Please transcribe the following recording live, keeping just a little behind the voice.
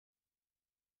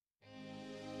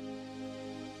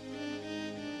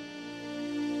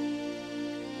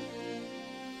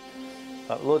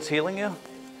Lord's healing you?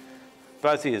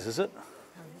 Both ears, is it?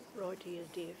 Right ear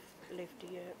deaf, left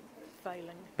ear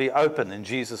failing. Be open in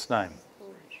Jesus' name.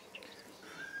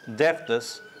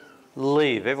 Deafness,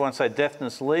 leave. Everyone say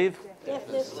deafness, leave.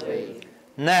 Deafness, leave.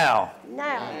 Now.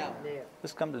 Now.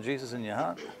 Just come to Jesus in your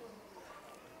heart.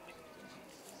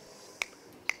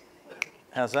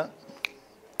 How's that?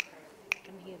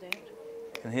 Can hear that.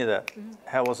 Can hear that. Mm-hmm.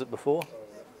 How was it before?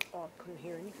 Oh, I couldn't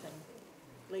hear anything.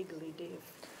 Legally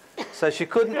deaf. So she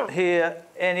couldn't hear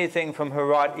anything from her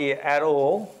right ear at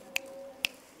all.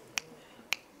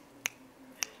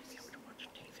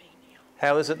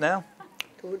 How is it now?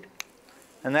 Good.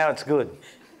 And now it's good.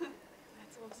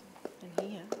 That's awesome.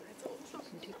 And here, that's awesome.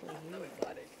 Particularly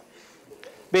here.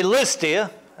 Be loosed ear.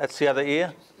 That's the other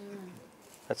ear.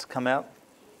 That's come out.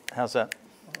 How's that?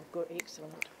 Oh, good.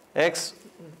 Excellent.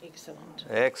 Excellent.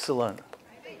 Excellent.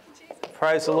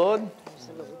 Praise the Lord. Praise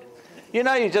the Lord. You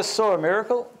know, you just saw a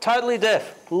miracle. Totally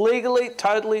deaf. Legally,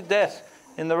 totally deaf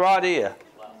in the right ear.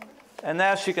 And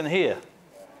now she can hear.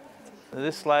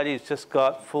 This lady's just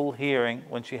got full hearing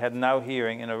when she had no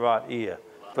hearing in her right ear.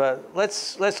 But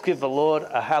let's give the Lord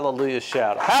a hallelujah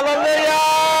shout. Hallelujah!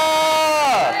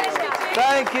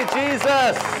 Thank you,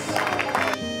 Jesus.